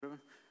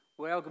everyone?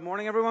 Well, good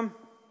morning, everyone.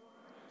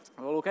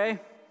 All okay?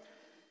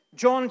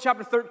 John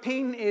chapter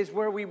 13 is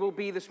where we will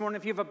be this morning.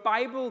 If you have a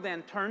Bible,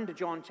 then turn to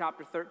John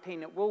chapter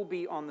 13. It will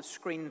be on the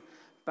screen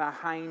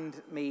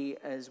behind me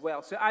as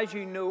well. So as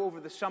you know,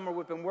 over the summer,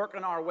 we've been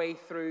working our way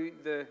through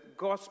the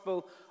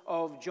Gospel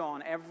of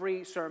John.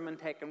 Every sermon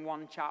taking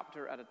one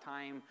chapter at a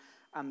time.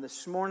 And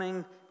this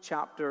morning,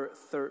 chapter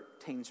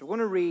 13. So we're going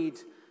to read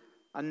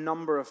a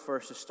number of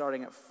verses,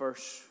 starting at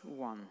verse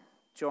 1.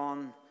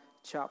 John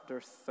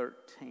chapter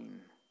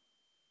 13.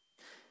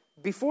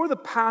 Before the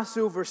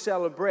Passover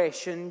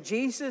celebration,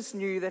 Jesus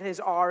knew that his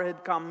hour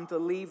had come to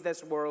leave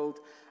this world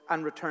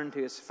and return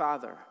to his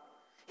Father.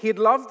 He had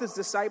loved his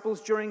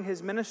disciples during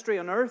his ministry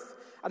on earth,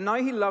 and now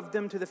he loved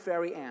them to the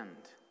very end.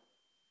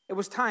 It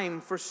was time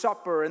for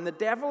supper, and the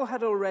devil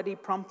had already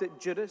prompted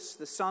Judas,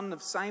 the son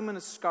of Simon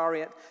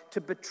Iscariot,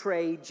 to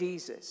betray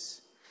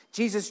Jesus.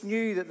 Jesus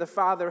knew that the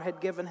Father had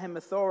given him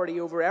authority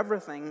over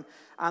everything,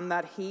 and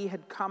that he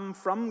had come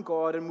from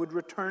God and would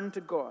return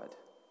to God.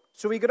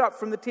 So he got up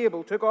from the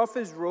table, took off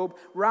his robe,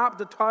 wrapped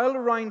a towel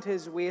around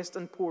his waist,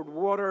 and poured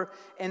water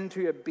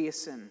into a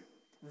basin.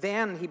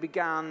 Then he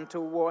began to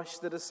wash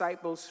the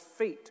disciples'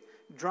 feet,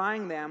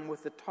 drying them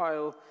with the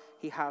towel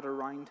he had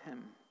around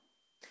him.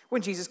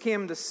 When Jesus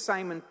came to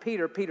Simon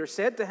Peter, Peter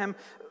said to him,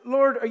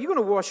 "Lord, are you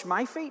going to wash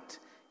my feet?"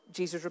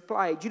 Jesus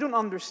replied, "You don't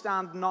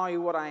understand now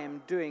what I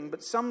am doing,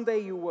 but someday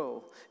you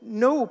will."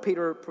 "No,"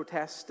 Peter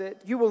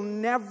protested, "you will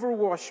never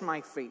wash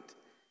my feet."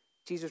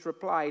 Jesus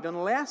replied,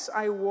 "Unless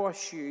I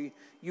wash you,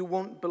 you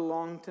won't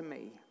belong to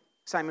me."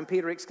 Simon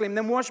Peter exclaimed,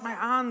 "Then wash my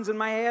hands and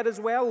my head as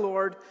well,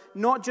 Lord,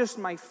 not just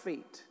my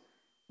feet."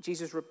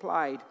 Jesus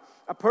replied,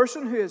 "A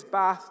person who is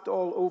bathed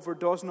all over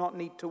does not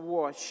need to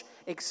wash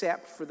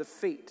except for the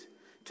feet,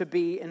 to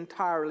be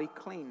entirely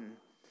clean.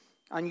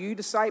 And you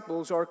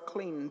disciples are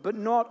clean, but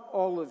not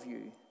all of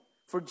you."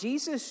 For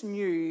Jesus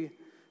knew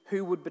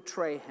who would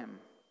betray him.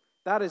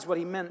 That is what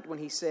he meant when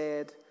he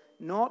said,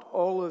 "Not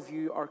all of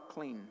you are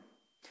clean."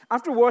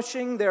 After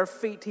washing their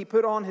feet, he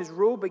put on his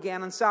robe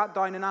again and sat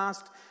down and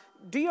asked,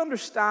 "Do you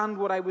understand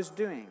what I was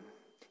doing?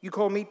 You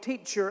call me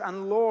teacher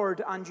and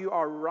Lord, and you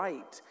are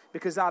right,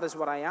 because that is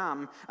what I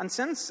am. And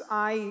since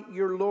I,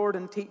 your Lord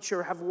and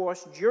teacher, have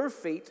washed your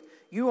feet,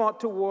 you ought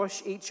to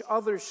wash each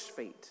other's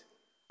feet.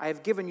 I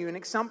have given you an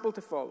example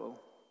to follow.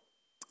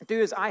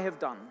 Do as I have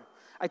done.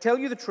 I tell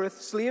you the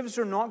truth, slaves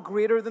are not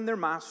greater than their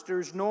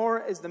masters, nor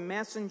is the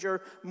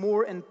messenger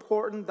more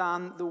important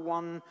than the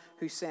one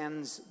who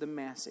sends the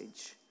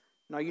message.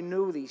 Now you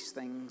know these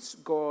things.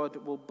 God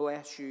will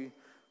bless you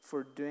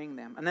for doing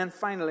them." And then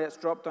finally, let's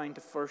drop down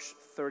to verse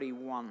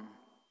 31.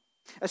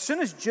 As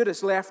soon as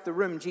Judas left the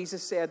room,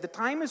 Jesus said, "The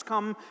time has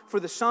come for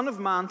the Son of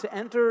Man to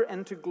enter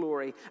into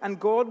glory, and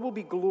God will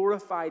be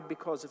glorified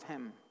because of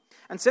him.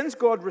 And since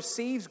God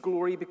receives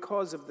glory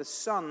because of the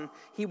Son,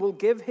 he will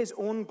give his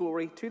own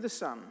glory to the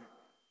Son,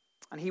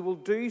 and he will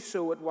do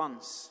so at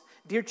once.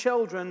 Dear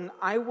children,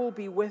 I will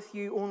be with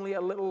you only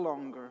a little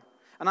longer.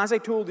 And as I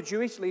told the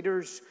Jewish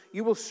leaders,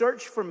 you will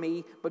search for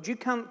me, but you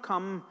can't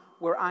come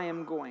where I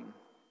am going.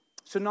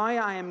 So now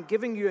I am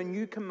giving you a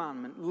new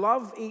commandment.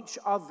 Love each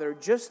other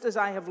just as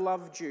I have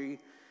loved you.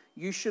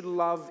 You should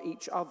love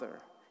each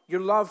other. Your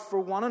love for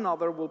one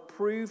another will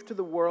prove to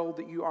the world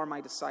that you are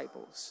my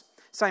disciples."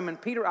 Simon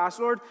Peter asked,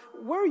 "Lord,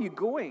 where are you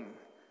going?"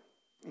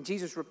 And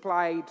Jesus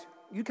replied,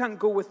 "You can't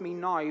go with me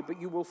now,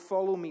 but you will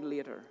follow me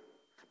later."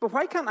 "But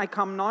why can't I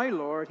come now,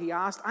 Lord?" he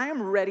asked. "I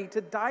am ready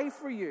to die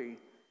for you."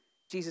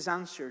 Jesus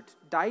answered,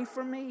 "Die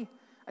for me?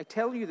 I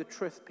tell you the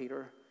truth,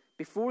 Peter.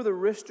 Before the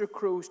rooster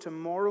crows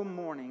tomorrow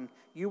morning,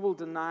 you will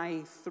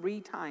deny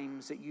 3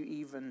 times that you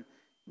even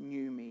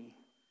knew me."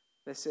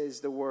 This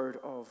is the word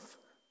of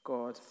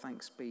God.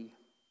 Thanks be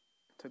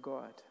to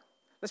God.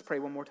 Let's pray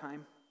one more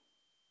time.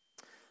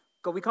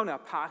 God, we come to a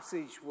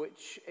passage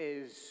which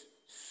is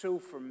so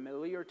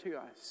familiar to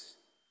us.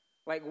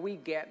 Like, we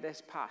get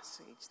this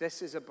passage.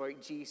 This is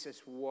about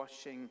Jesus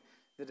washing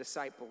the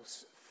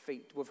disciples'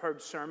 feet. We've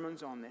heard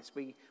sermons on this.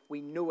 We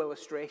know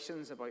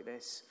illustrations about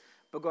this.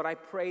 But God, I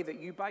pray that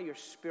you by your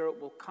Spirit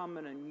will come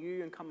in a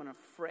new and come in a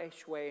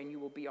fresh way, and you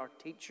will be our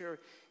teacher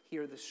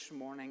here this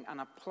morning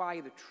and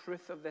apply the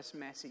truth of this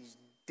message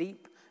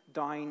deep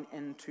down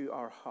into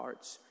our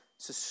hearts.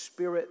 So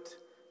Spirit,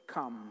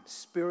 come.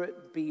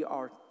 Spirit, be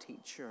our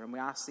teacher. And we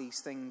ask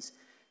these things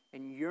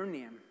in your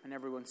name. And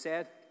everyone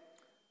said,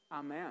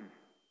 Amen.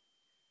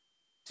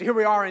 So here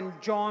we are in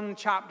John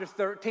chapter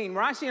 13.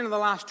 We're actually in the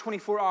last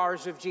 24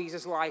 hours of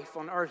Jesus' life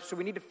on earth. So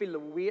we need to feel the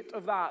weight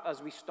of that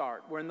as we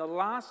start. We're in the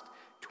last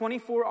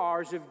 24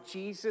 hours of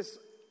Jesus'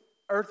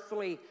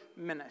 earthly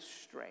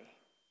ministry.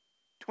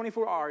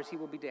 24 hours he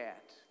will be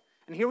dead.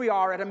 And here we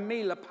are at a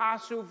meal, a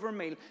Passover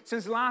meal.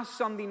 Since last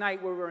Sunday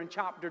night where we were in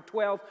chapter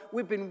 12,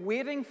 we've been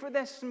waiting for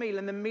this meal,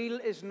 and the meal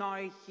is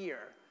now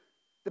here.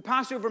 The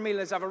Passover meal,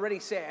 as I've already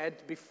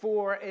said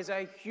before, is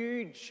a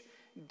huge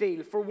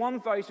deal. For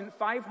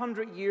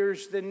 1,500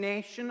 years, the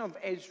nation of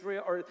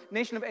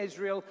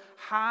Israel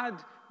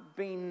had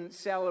been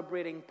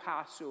celebrating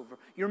Passover.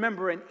 You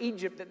remember in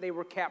Egypt that they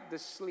were kept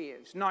as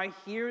slaves. Now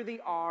here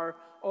they are,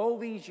 all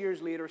these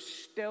years later,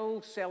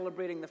 still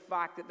celebrating the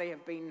fact that they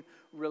have been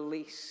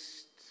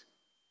released.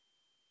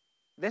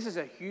 This is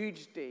a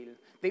huge deal.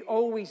 They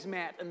always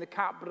met in the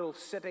capital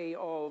city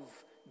of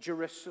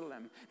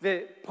Jerusalem.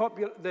 The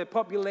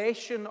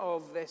population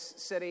of this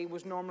city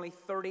was normally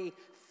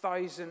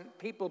 30,000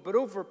 people, but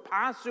over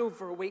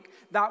Passover week,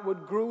 that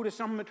would grow to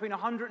somewhere between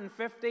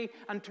 150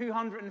 and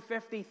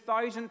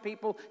 250,000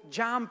 people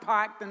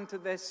jam-packed into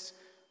this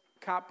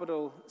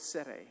capital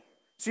city.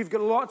 So you've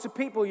got lots of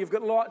people, you've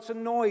got lots of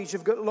noise,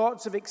 you've got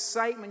lots of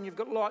excitement, you've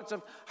got lots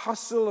of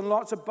hustle and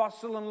lots of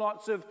bustle and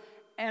lots of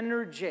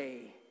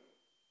energy.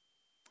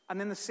 And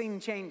then the scene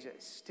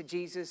changes to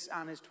Jesus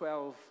and his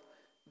 12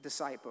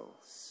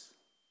 disciples.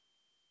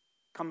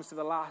 Comes to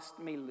the last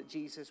meal that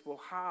Jesus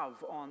will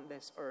have on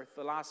this earth,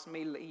 the last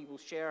meal that he will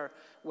share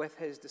with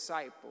his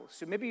disciples.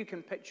 So maybe you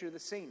can picture the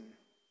scene.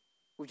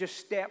 We've just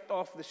stepped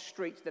off the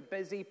streets, the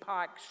busy,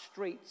 packed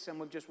streets, and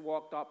we've just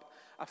walked up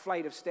a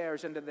flight of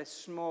stairs into this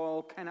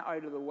small, kind of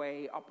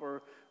out-of-the-way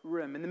upper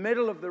room. In the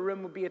middle of the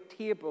room would be a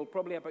table,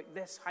 probably about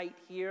this height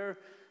here.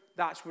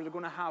 That's where they're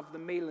going to have the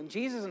meal. And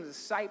Jesus and his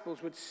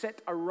disciples would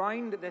sit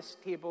around this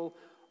table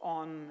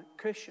on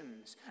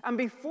cushions. And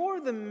before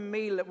the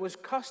meal, it was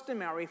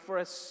customary for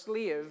a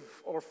slave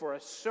or for a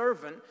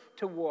servant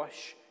to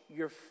wash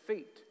your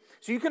feet.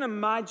 So you can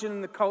imagine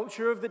the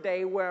culture of the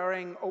day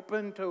wearing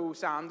open-toe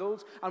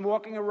sandals and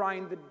walking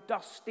around the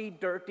dusty,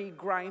 dirty,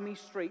 grimy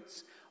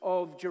streets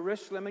of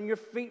Jerusalem, and your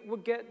feet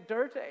would get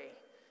dirty.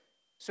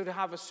 So to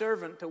have a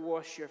servant to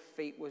wash your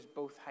feet was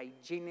both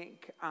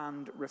hygienic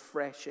and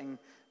refreshing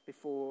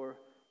before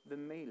the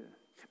meal.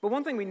 But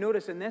one thing we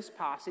notice in this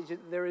passage is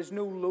that there is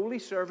no lowly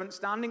servant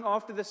standing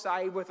off to the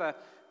side with a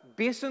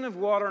basin of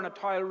water and a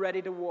towel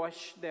ready to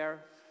wash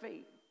their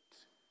feet.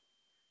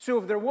 So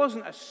if there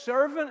wasn't a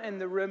servant in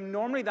the room,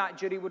 normally that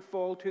duty would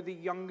fall to the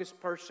youngest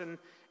person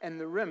in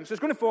the room. So it's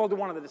going to fall to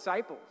one of the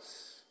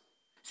disciples.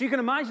 So you can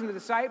imagine the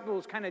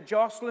disciples kind of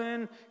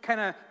jostling,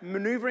 kind of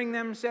maneuvering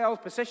themselves,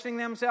 positioning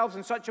themselves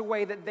in such a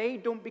way that they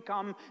don't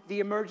become the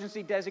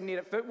emergency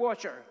designated foot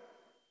washer.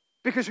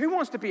 Because who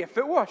wants to be a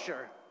foot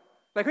washer?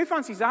 Like, who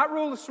fancies that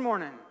role this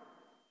morning?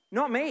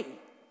 Not me.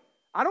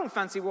 I don't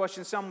fancy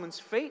washing someone's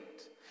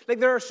feet. Like,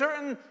 there are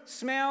certain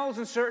smells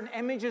and certain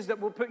images that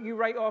will put you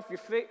right off your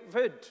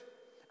foot.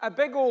 A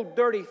big old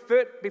dirty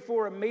foot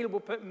before a meal will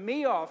put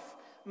me off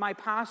my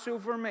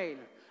Passover meal.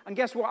 And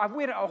guess what? I've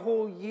waited a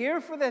whole year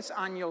for this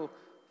annual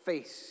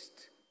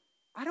feast.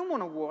 I don't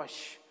want to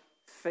wash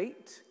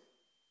feet.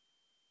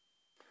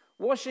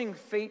 Washing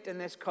feet in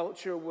this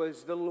culture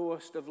was the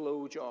lowest of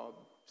low jobs.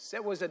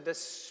 It was a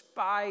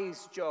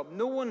despised job.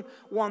 No one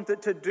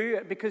wanted to do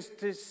it because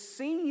to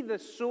see the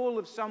sole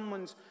of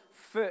someone's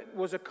foot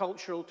was a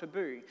cultural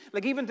taboo.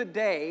 Like even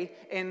today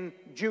in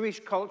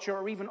Jewish culture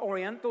or even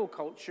Oriental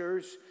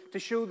cultures, to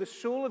show the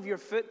sole of your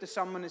foot to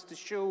someone is to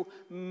show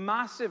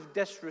massive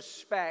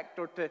disrespect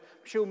or to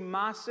show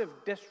massive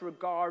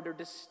disregard or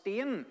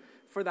disdain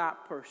for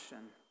that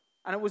person.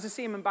 And it was the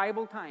same in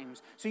Bible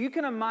times. So you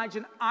can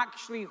imagine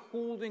actually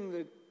holding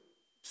the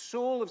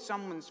sole of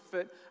someone's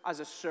foot as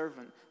a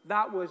servant.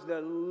 That was the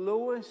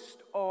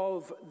lowest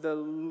of the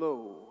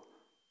low.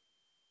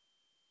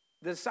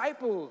 The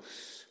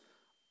disciples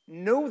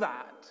know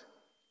that.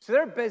 So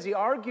they're busy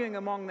arguing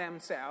among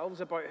themselves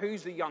about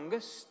who's the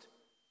youngest.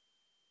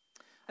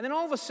 And then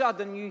all of a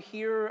sudden you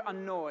hear a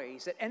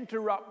noise that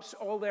interrupts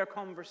all their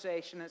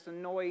conversation. It's the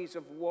noise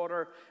of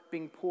water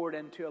being poured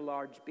into a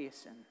large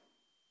basin.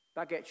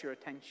 That gets your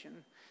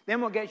attention.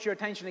 Then what gets your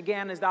attention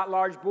again is that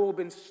large bowl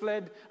being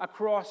slid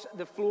across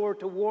the floor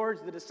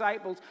towards the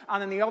disciples.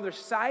 And on the other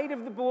side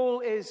of the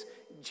bowl is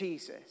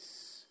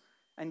Jesus.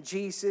 And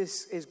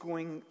Jesus is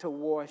going to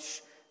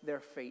wash their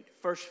feet.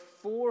 Verse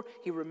 4,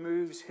 he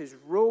removes his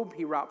robe.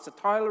 He wraps a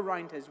towel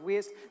around his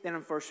waist. Then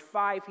in verse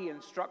 5, he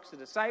instructs the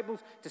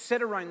disciples to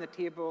sit around the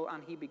table.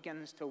 And he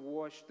begins to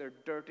wash their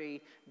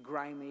dirty,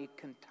 grimy,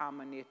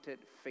 contaminated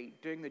feet.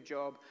 Doing the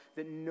job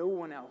that no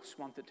one else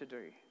wanted to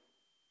do.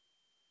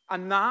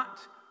 And that,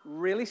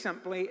 really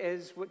simply,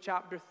 is what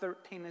chapter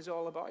 13 is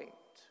all about.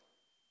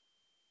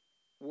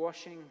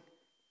 Washing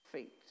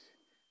feet.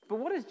 But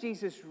what is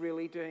Jesus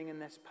really doing in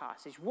this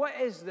passage? What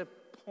is the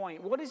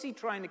point? What is he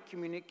trying to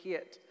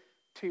communicate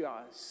to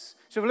us?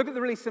 So if we look at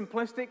the really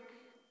simplistic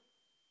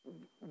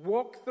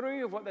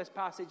walkthrough of what this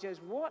passage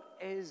is, what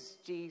is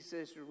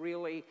Jesus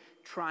really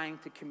trying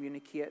to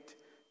communicate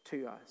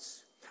to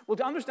us? Well,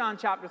 to understand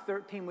chapter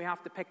 13, we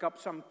have to pick up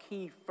some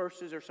key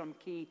verses or some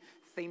key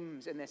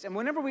themes in this. And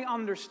whenever we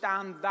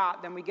understand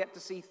that, then we get to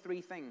see three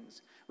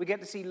things. We get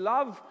to see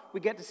love, we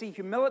get to see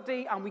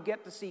humility, and we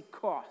get to see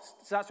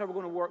cost. So that's how we're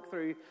going to work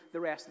through the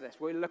rest of this.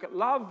 We're going to look at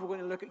love, we're going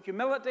to look at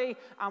humility,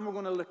 and we're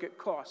going to look at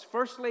cost.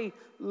 Firstly,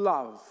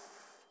 love.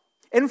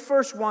 In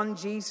verse 1,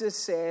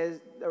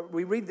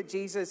 we read that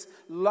Jesus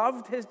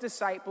loved his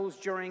disciples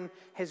during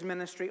his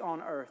ministry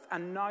on earth,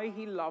 and now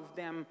he loved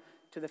them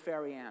to the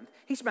very end.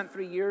 He spent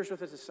 3 years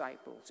with his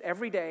disciples,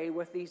 every day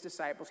with these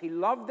disciples. He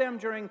loved them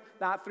during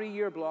that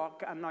 3-year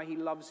block, and now he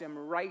loves them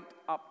right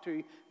up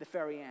to the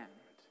very end.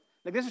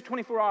 Like, this is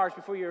 24 hours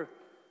before you're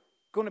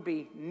going to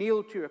be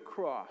nailed to a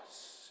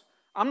cross.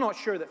 I'm not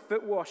sure that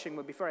foot washing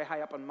would be very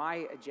high up on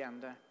my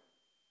agenda,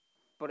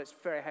 but it's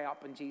very high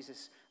up on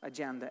Jesus'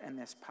 agenda in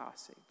this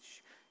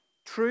passage.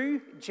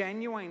 True,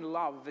 genuine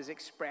love is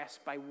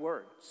expressed by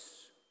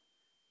words,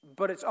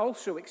 but it's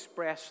also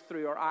expressed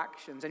through our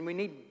actions, and we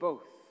need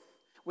both.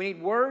 We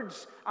need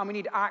words and we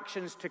need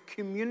actions to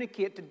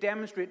communicate, to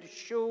demonstrate, to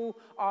show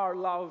our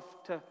love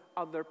to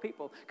other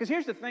people. Because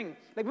here's the thing,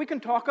 like, we can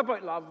talk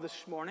about love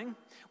this morning.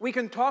 We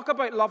can talk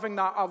about loving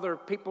that other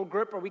people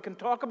group, or we can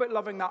talk about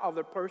loving that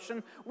other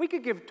person. We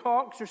could give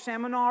talks or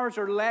seminars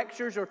or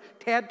lectures or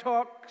TED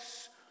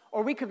Talks,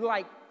 or we could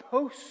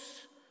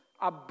posts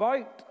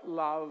about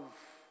love.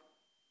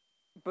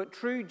 But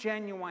true,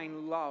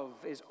 genuine love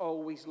is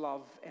always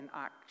love in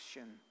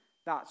action.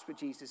 That's what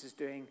Jesus is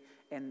doing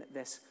in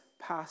this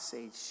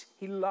passage.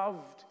 He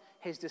loved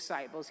his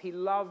disciples. He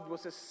loved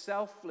was a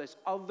selfless,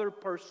 other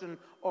person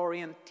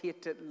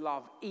orientated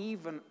love,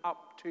 even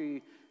up to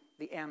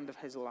the end of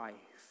his life.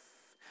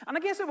 And I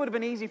guess it would have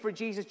been easy for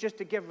Jesus just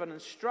to give an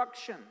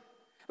instruction.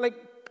 Like,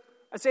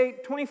 I say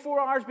 24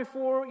 hours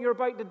before you're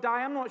about to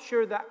die, I'm not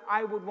sure that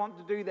I would want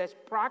to do this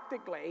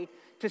practically.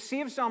 To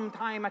save some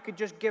time, I could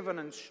just give an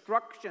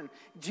instruction.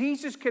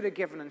 Jesus could have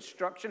given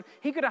instruction.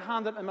 He could have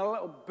handed them a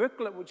little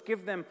booklet which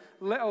give them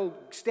little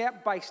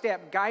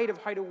step-by-step guide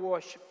of how to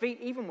wash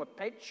feet, even with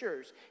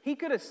pictures. He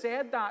could have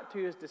said that to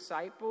his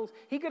disciples.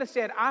 He could have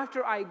said,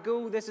 after I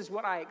go, this is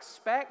what I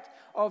expect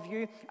of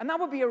you. And that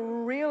would be a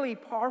really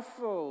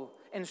powerful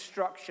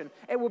instruction.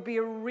 It would be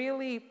a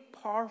really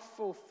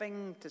powerful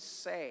thing to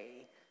say.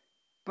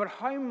 But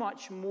how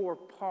much more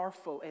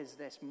powerful is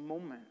this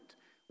moment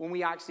when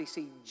we actually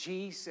see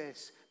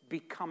Jesus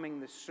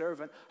becoming the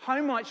servant?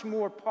 How much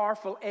more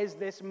powerful is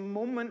this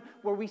moment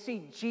where we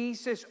see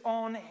Jesus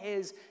on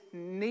his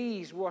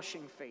knees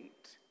washing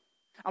feet?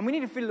 And we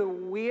need to feel the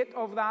weight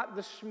of that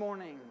this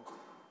morning,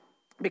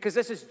 because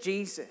this is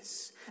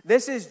Jesus.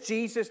 This is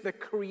Jesus, the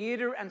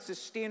creator and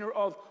sustainer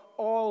of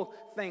all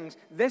things.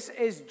 This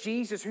is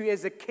Jesus, who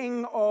is the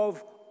King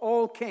of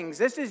all kings.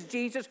 This is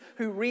Jesus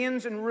who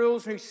reigns and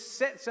rules, who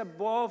sits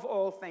above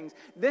all things.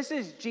 This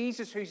is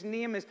Jesus whose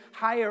name is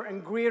higher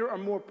and greater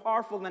and more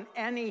powerful than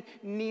any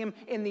name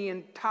in the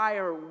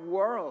entire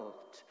world.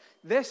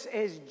 This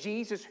is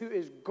Jesus who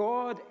is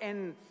God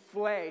in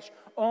flesh,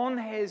 on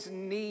his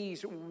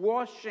knees,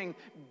 washing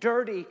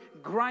dirty,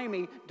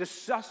 grimy,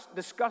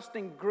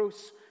 disgusting,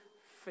 gross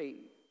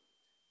feet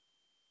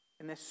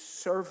in this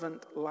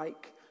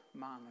servant-like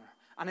manner.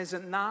 And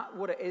isn't that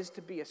what it is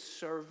to be a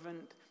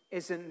servant?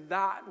 Isn't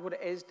that what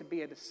it is to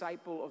be a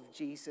disciple of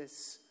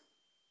Jesus?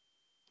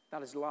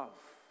 That is love.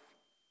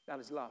 That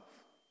is love.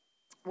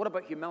 What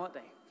about humility?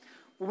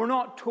 Well, we're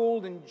not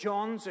told in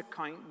John's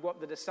account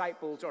what the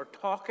disciples are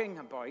talking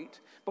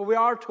about, but we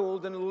are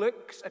told in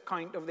Luke's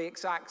account of the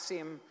exact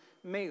same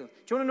meal. Do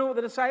you want to know what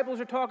the disciples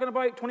are talking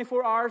about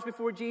 24 hours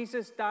before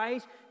Jesus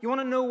dies? You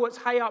want to know what's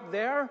high up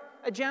their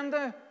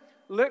agenda?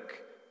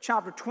 Luke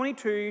chapter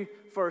 22,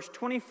 verse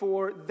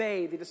 24,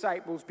 they, the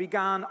disciples,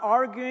 began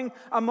arguing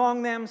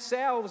among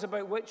themselves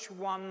about which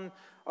one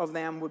of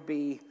them would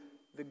be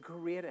the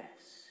greatest.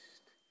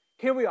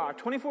 Here we are,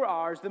 24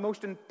 hours, the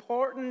most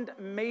important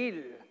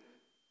meal,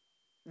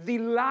 the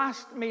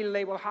last meal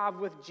they will have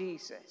with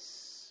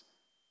Jesus.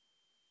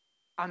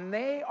 And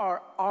they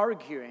are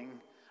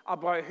arguing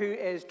about who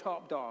is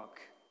top dog.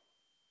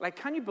 Like,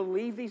 can you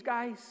believe these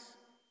guys?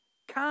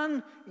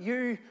 Can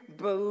you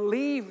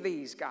believe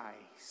these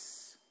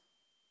guys?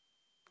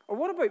 Or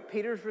what about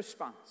Peter's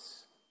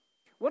response?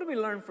 What do we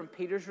learn from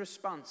Peter's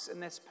response in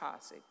this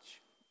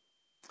passage?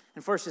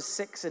 In verses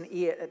 6 and 8,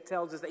 it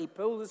tells us that he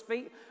pulls his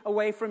feet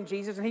away from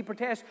Jesus and he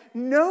protests,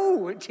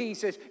 "No,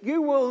 Jesus,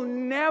 you will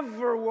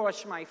never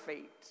wash my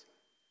feet."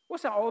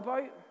 What's that all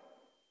about?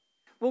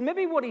 Well,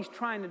 maybe what he's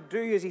trying to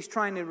do is he's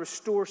trying to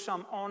restore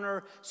some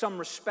honor, some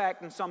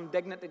respect, and some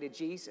dignity to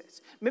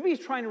Jesus. Maybe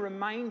he's trying to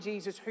remind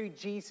Jesus who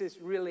Jesus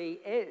really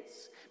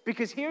is.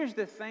 Because here's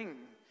the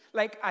thing.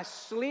 Like, a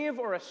slave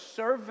or a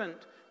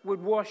servant would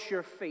wash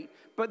your feet,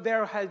 but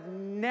there had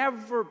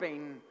never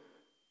been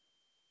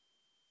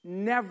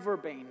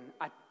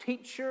a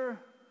teacher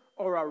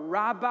or a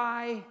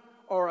rabbi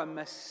or a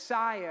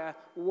Messiah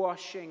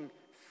washing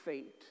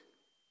feet.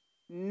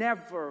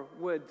 Never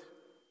would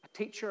a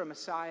teacher, a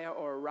Messiah,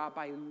 or a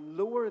rabbi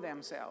lower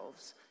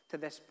themselves to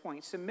this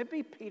point. So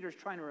maybe Peter's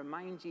trying to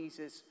remind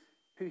Jesus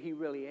who he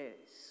really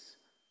is.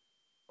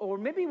 Or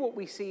maybe what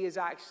we see is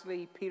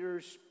actually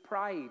Peter's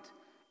pride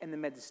in the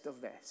midst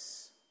of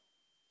this.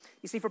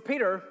 You see, for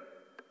Peter,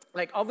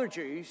 like other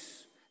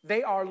Jews,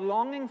 they are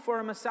longing for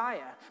a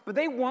Messiah, but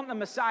they want a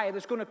Messiah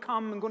that's going to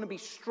come and going to be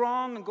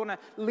strong and going to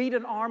lead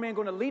an army and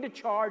going to lead a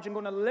charge and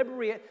going to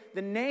liberate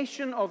the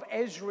nation of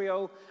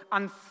Israel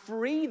and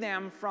free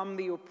them from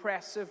the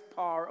oppressive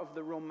power of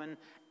the Roman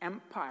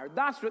Empire.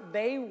 That's what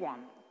they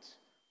want.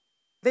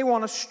 They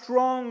want a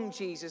strong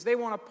Jesus. They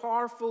want a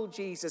powerful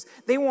Jesus.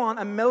 They want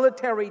a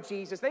military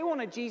Jesus. They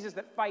want a Jesus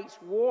that fights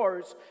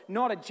wars,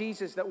 not a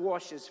Jesus that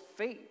washes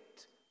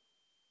feet.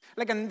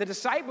 And the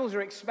disciples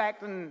are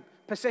expecting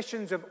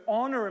positions of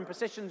honor and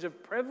positions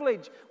of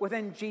privilege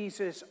within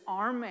Jesus'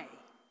 army.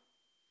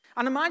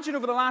 And imagine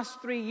over the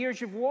last 3 years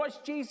you've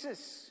watched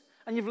Jesus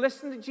and you've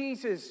listened to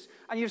Jesus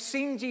and you've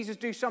seen Jesus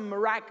do some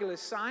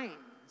miraculous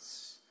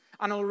signs.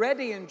 And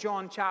already in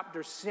John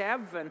chapter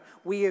 7,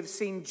 we have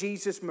seen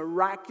Jesus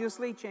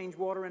miraculously change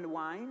water into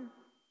wine.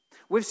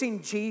 We've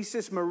seen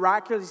Jesus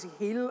miraculously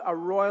heal a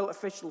royal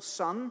official's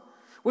son.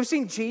 We've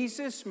seen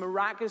Jesus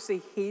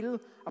miraculously heal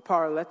a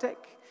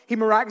paralytic. He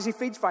miraculously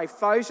feeds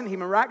 5,000. He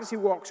miraculously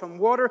walks on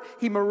water.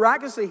 He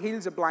miraculously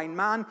heals a blind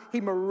man.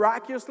 He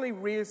miraculously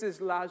raises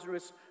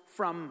Lazarus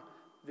from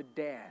the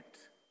dead.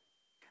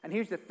 And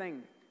here's the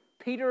thing.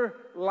 Peter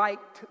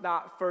liked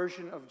that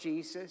version of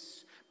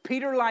Jesus.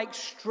 Peter liked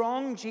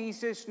strong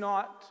Jesus,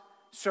 not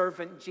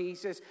servant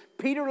Jesus.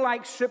 Peter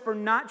liked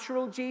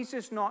supernatural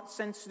Jesus, not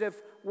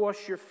sensitive,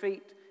 wash your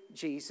feet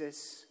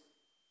Jesus.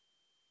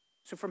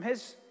 So from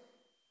his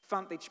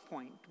vantage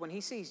point, when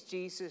he sees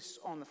Jesus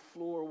on the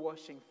floor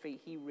washing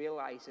feet, he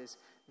realizes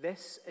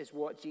this is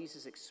what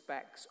Jesus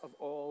expects of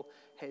all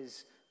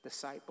his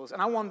disciples.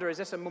 And I wonder, is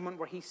this a moment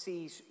where he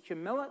sees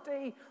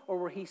humility or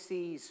where he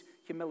sees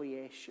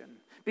humiliation?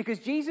 Because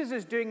Jesus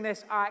is doing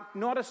this act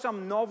not as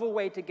some novel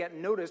way to get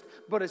noticed,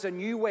 but as a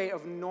new way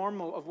of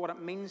normal of what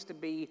it means to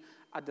be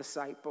a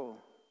disciple.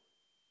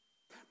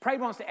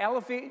 Pride wants to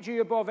elevate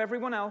you above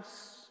everyone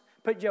else,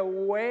 put you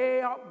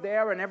way up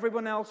there and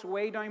everyone else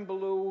way down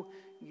below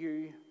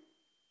you.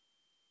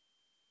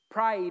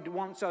 Pride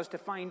wants us to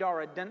find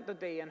our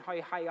identity and how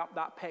high up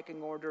that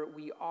pecking order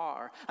we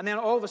are. And then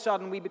all of a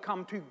sudden we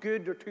become too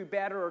good or too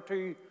better or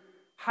too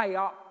high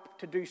up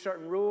to do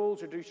certain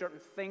roles or do certain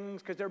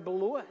things because they're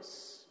below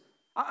us.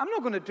 I'm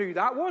not going to do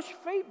that. Wash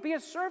feet, be a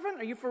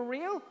servant. Are you for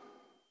real?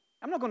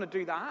 I'm not going to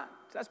do that.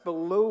 That's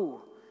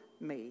below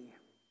me.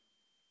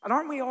 And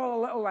aren't we all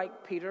a little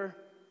like Peter?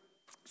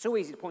 So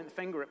easy to point the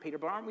finger at Peter,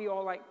 but aren't we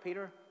all like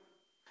Peter?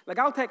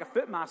 I'll take a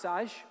foot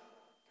massage.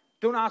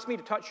 Don't ask me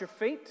to touch your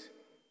feet.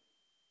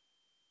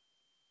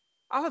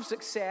 I'll have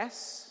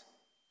success,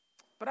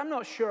 but I'm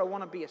not sure I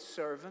want to be a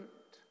servant.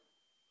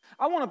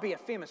 I want to be a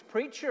famous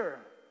preacher.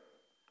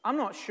 I'm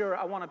not sure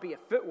I want to be a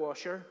foot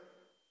washer.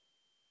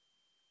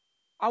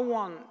 I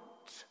want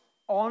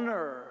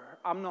honor.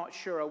 I'm not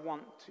sure I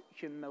want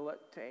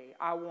humility.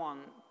 I want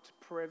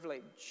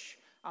privilege.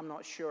 I'm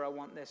not sure I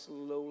want this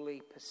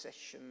lowly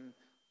position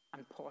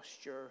and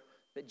posture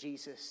that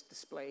Jesus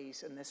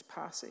displays in this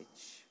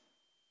passage.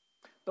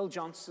 Bill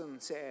Johnson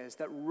says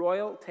that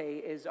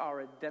royalty is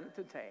our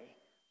identity,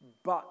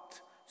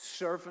 but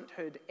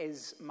servanthood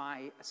is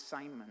my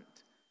assignment.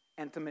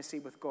 Intimacy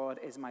with God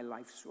is my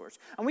life source.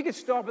 And we could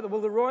stop at the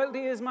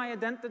royalty is my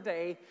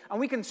identity, and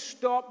we can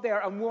stop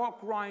there and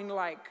walk around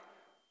like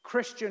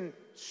Christian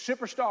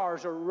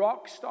superstars or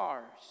rock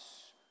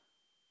stars.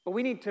 But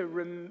we need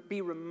to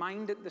be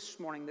reminded this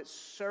morning that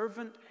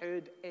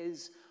servanthood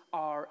is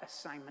our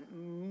assignment,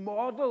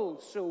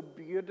 modeled so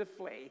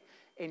beautifully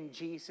in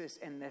Jesus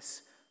in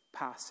this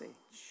passage.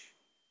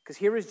 Because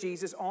here is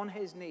Jesus on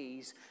his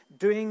knees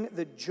doing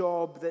the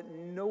job that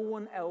no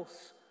one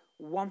else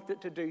wanted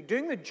to do,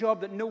 doing the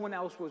job that no one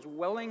else was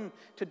willing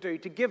to do,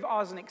 to give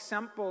us an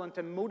example and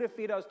to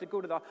motivate us to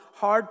go to the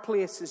hard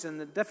places and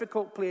the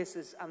difficult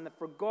places and the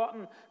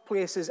forgotten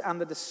places and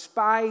the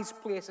despised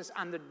places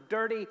and the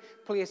dirty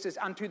places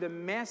and to the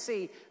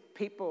messy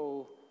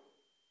people.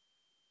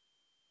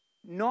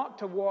 Not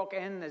to walk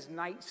in as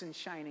knights in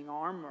shining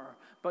armor,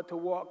 but to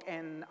walk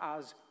in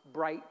as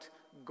bright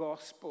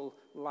gospel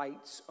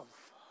lights of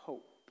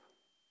hope.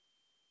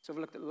 So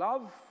we've looked at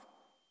love,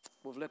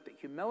 we've looked at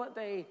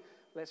humility,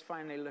 let's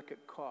finally look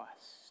at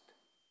cost.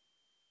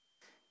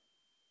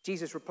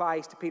 Jesus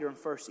replies to Peter in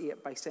verse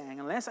 8 by saying,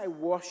 unless I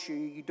wash you,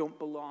 you don't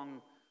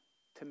belong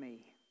to me.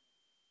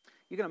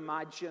 You can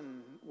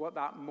imagine what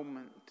that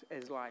moment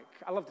is like.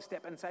 I love to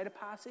step inside a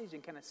passage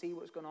and kind of see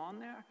what's going on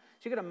there.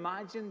 So you can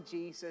imagine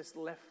Jesus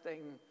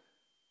lifting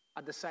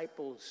a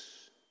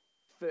disciple's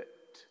foot,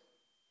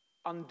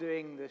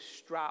 undoing the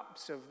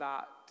straps of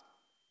that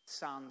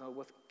sandal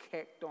with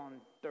kicked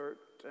on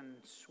dirt and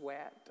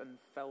sweat and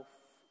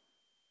filth,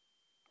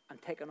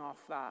 and taking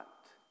off that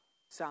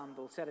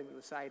sandal, setting it to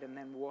the side, and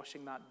then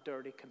washing that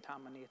dirty,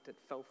 contaminated,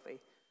 filthy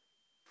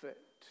foot.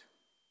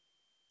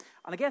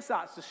 And I guess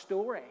that's the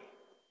story.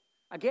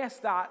 I guess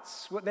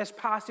that's what this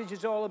passage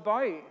is all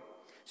about.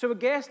 So I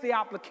guess the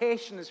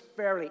application is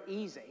fairly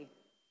easy.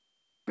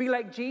 Be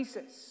like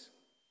Jesus.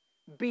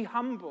 Be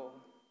humble.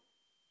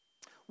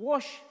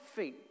 Wash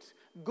feet.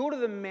 Go to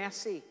the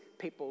messy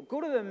people.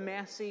 Go to the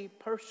messy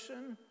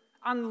person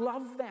and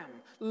love them.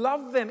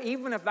 Love them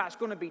even if that's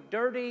going to be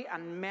dirty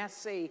and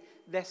messy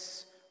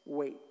this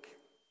week.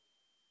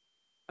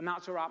 And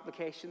that's our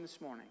application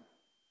this morning.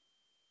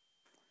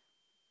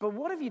 But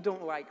what if you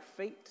don't like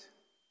feet?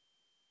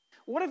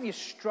 What if you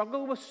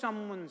struggle with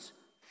someone's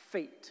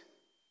feet?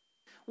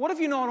 What if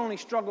you not only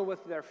struggle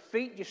with their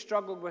feet, you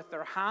struggle with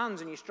their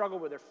hands, and you struggle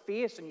with their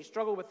face, and you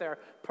struggle with their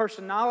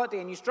personality,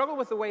 and you struggle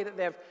with the way that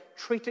they've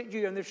treated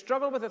you, and they've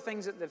struggled with the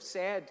things that they've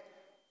said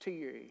to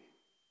you?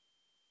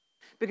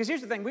 Because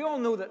here's the thing, we all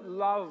know that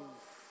love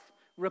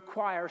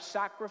requires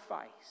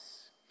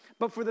sacrifice.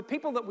 But for the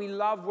people that we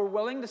love, we're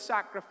willing to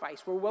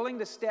sacrifice. We're willing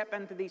to step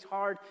into these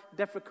hard,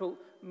 difficult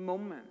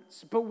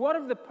moments. But what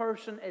if the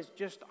person is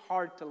just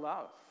hard to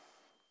love?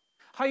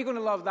 How are you going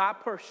to love that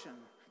person?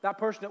 That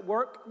person at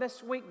work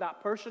this week,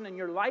 that person in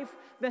your life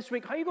this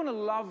week, how are you going to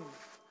love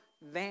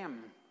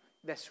them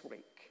this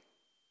week?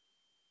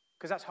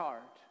 Because that's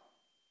hard.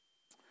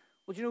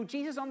 Well, you know,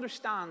 Jesus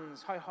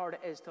understands how hard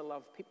it is to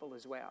love people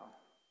as well.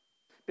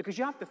 Because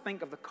you have to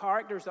think of the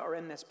characters that are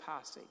in this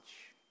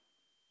passage.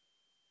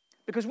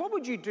 Because what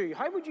would you do?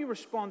 How would you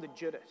respond to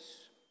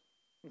Judas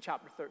in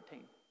chapter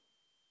 13?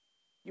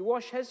 You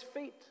wash his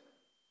feet.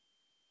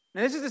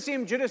 Now, this is the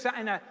same Judas that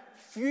in a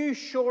few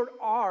short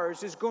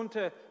hours is going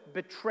to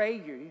betray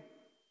you.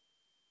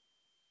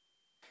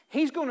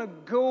 He's going to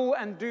go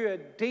and do a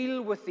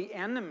deal with the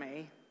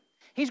enemy.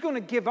 He's going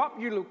to give up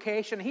your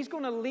location. He's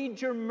going to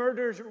lead your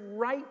murders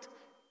right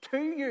to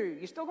you.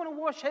 You're still going to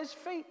wash his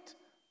feet.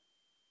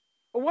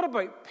 Well, what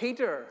about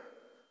Peter?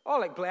 Oh,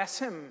 like, bless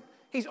him.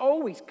 He's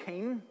always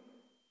keen.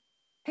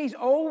 He's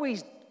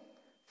always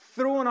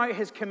throwing out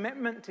his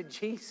commitment to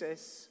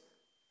Jesus.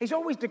 He's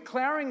always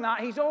declaring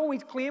that. He's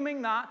always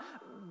claiming that.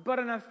 But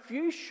in a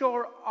few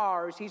short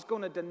hours, he's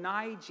going to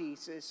deny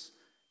Jesus,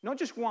 not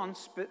just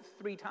once, but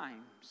 3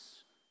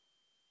 times.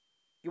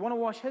 You want to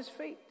wash his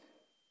feet?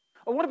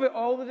 Or what about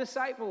all the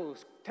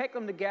disciples? Take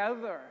them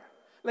together.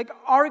 Like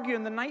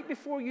arguing the night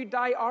before you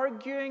die,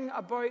 arguing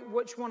about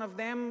which one of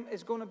them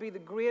is going to be the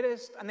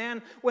greatest. And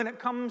then when it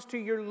comes to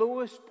your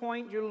lowest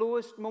point, your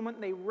lowest moment,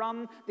 they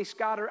run, they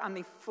scatter, and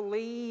they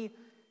flee.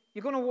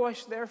 You're going to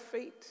wash their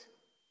feet.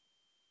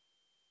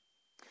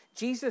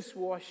 Jesus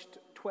washed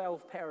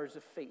 12 pairs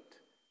of feet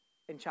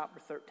in chapter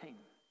 13.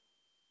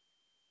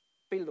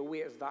 Feel the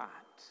weight of that.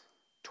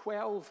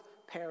 12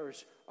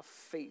 pairs of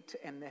feet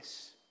in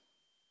this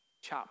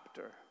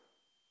chapter.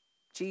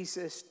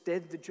 Jesus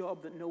did the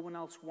job that no one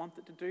else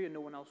wanted to do and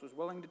no one else was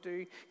willing to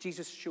do.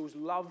 Jesus shows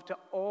love to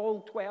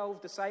all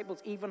 12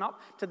 disciples, even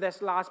up to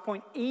this last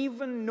point.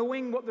 Even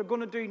knowing what they're going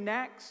to do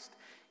next,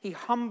 he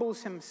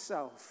humbles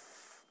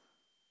himself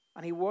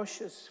and he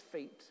washes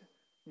feet,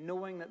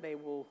 knowing that they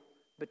will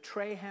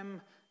betray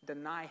him,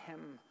 deny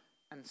him,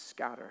 and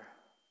scatter.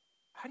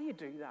 How do you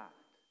do that?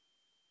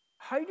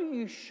 How do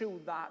you show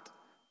that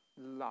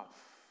love?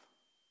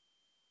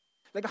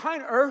 Like, how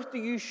on earth do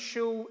you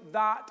show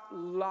that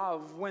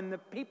love when the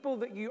people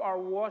that you are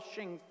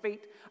washing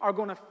feet are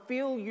going to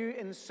feel you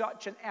in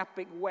such an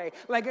epic way?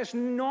 Like, it's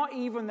not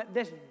even that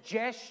this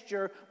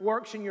gesture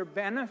works in your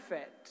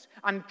benefit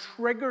and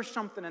triggers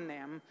something in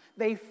them.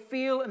 They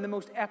feel in the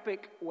most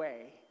epic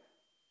way.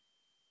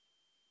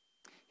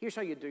 Here's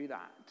how you do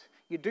that.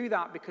 You do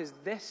that because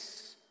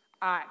this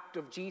act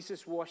of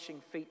Jesus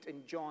washing feet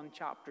in John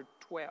chapter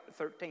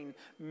 13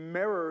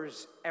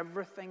 mirrors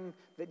everything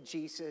that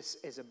Jesus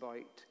is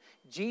about.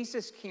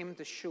 Jesus came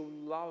to show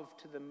love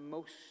to the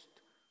most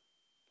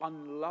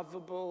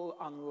unlovable,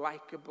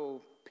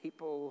 unlikable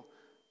people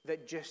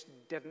that just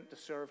didn't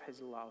deserve his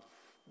love.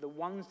 The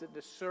ones that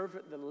deserve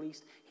it the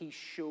least, he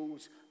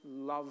shows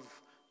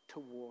love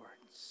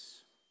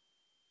towards.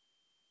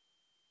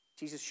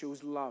 Jesus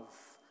shows love,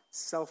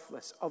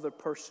 selfless, other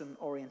person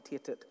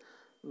orientated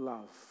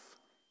love.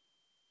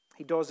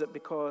 He does it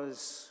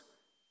because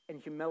in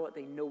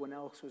humility no one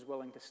else was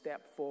willing to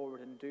step forward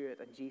and do it,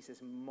 and Jesus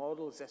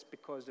models this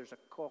because there's a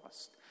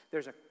cost.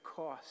 There's a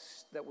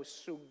cost that was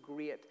so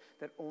great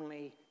that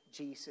only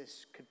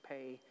Jesus could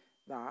pay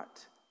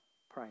that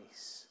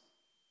price.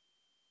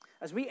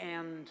 As we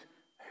end,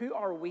 who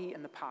are we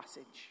in the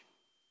passage?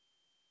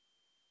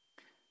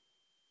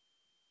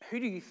 Who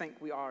do you think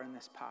we are in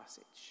this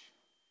passage?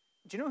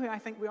 Do you know who I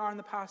think we are in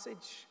the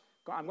passage?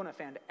 I'm going to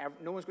offend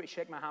no one's going to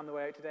shake my hand the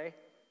way out today.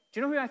 Do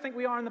you know who I think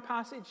we are in the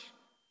passage?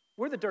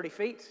 We're the dirty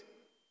feet.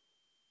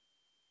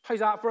 How's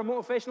that for a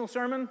motivational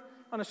sermon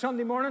on a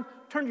Sunday morning?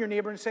 Turn to your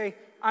neighbor and say,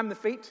 I'm the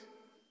feet.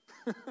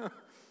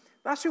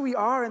 That's who we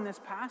are in this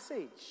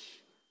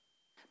passage.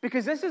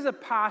 Because this is a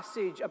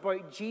passage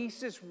about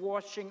Jesus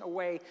washing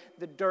away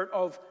the dirt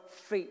of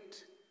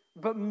feet.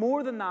 But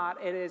more than that,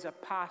 it is a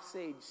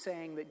passage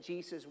saying that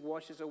Jesus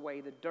washes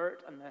away the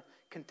dirt and the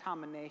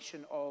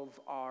contamination of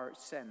our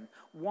sin.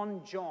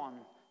 1 John,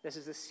 this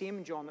is the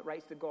same John that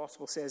writes the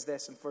gospel, says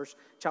this in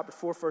chapter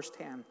 4, verse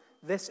 10.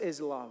 This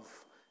is love,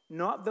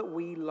 not that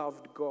we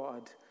loved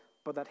God,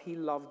 but that he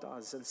loved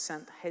us and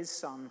sent his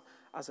Son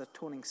as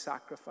atoning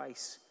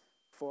sacrifice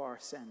for our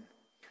sin.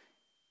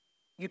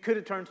 You could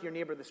have turned to your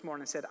neighbor this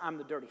morning and said, I'm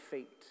the dirty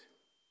feet.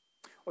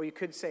 Or you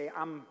could say,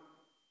 I'm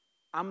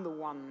the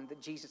one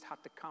that Jesus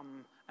had to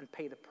come and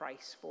pay the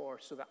price for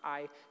so that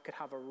I could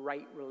have a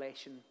right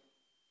relation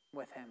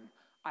with him.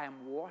 I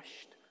am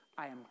washed.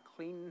 I am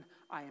clean.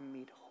 I am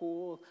made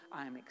whole.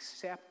 I am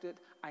accepted.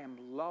 I am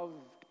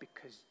loved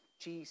because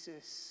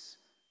Jesus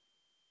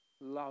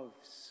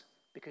loves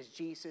because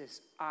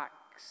Jesus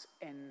acts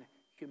in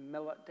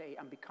humility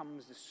and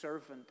becomes the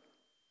servant.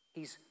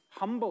 He's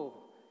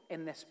humble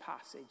in this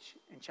passage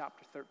in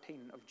chapter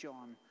 13 of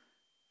John,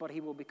 but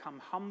he will become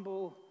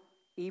humble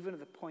even at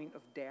the point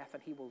of death,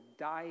 and he will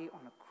die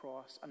on a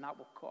cross, and that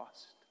will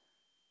cost.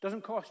 It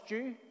doesn't cost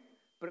you,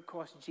 but it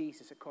cost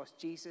Jesus. It cost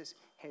Jesus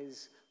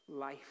his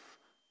life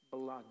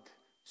blood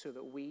so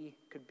that we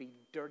could be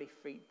dirty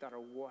feet that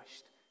are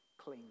washed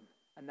clean.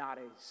 And that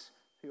is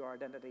who our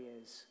identity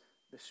is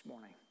this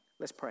morning.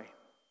 Let's pray.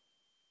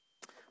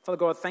 Father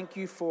God, thank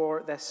you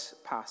for this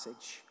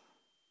passage.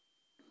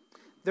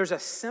 There's a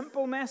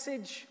simple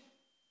message,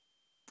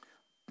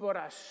 but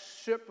a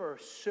super,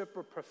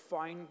 super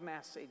profound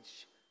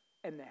message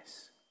in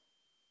this.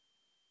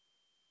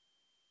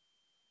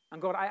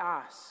 And God, I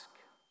ask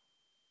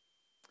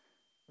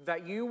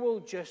that you will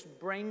just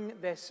bring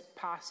this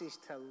passage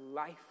to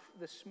life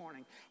this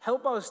morning.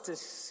 Help us to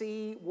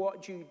see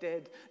what you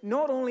did,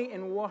 not only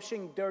in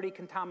washing dirty,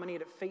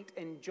 contaminated feet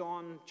in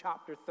John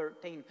chapter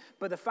 13,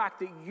 but the fact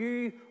that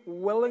you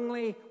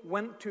willingly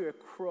went to a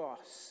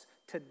cross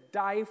to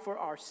die for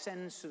our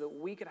sins so that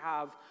we could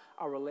have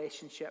a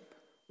relationship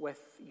with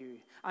you.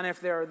 And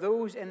if there are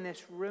those in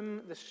this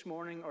room this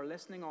morning or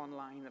listening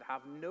online that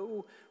have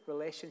no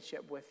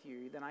relationship with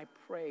you, then I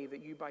pray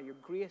that you by your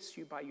grace,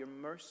 you by your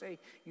mercy,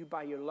 you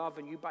by your love,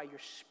 and you by your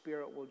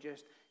Spirit will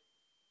just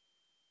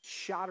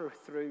shatter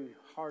through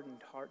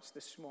hardened hearts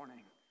this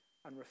morning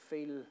and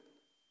reveal,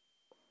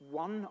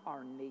 one,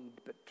 our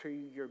need, but two,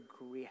 your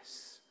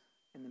grace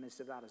in the midst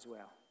of that as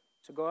well.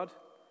 So God,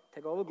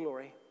 take all the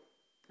glory.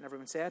 And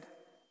everyone said,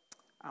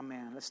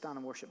 Amen. Let's stand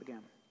and worship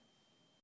again.